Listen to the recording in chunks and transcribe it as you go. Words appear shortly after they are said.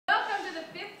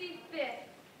55th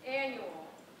Annual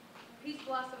Peach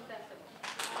Blossom Festival.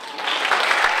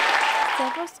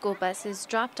 Several school buses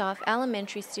dropped off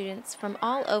elementary students from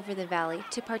all over the valley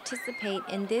to participate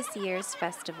in this year's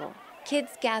festival.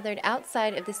 Kids gathered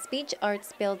outside of the Speech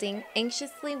Arts Building,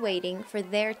 anxiously waiting for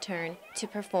their turn to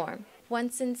perform.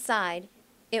 Once inside,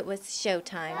 it was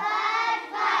showtime.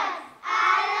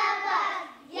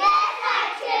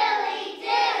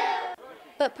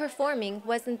 But performing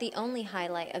wasn't the only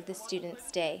highlight of the students'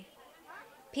 day.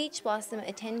 Peach Blossom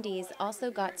attendees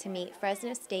also got to meet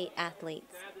Fresno State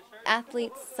athletes.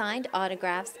 Athletes signed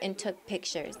autographs and took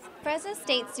pictures. Fresno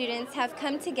State students have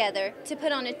come together to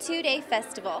put on a 2-day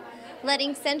festival,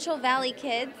 letting Central Valley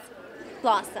kids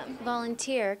blossom.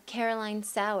 Volunteer Caroline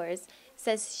Sowers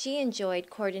says she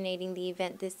enjoyed coordinating the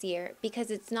event this year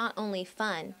because it's not only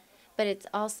fun, but it's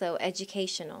also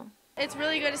educational. It's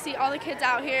really good to see all the kids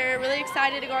out here, really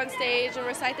excited to go on stage and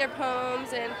recite their poems,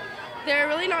 and they're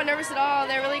really not nervous at all.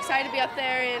 They're really excited to be up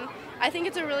there, and I think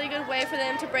it's a really good way for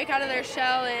them to break out of their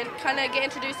shell and kind of get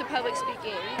introduced to public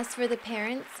speaking. As for the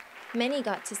parents, many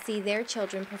got to see their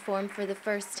children perform for the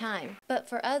first time. But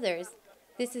for others,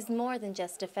 this is more than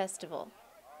just a festival.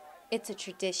 It's a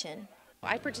tradition.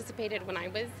 I participated when I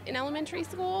was in elementary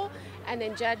school and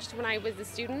then judged when I was a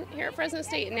student here at Fresno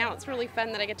State, and now it's really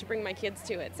fun that I get to bring my kids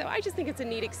to it. So I just think it's a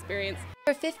neat experience.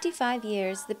 For 55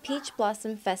 years, the Peach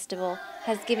Blossom Festival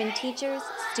has given teachers,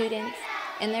 students,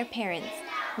 and their parents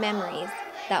memories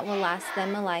that will last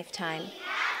them a lifetime.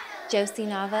 Josie,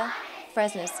 Nava,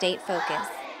 Fresno State Focus.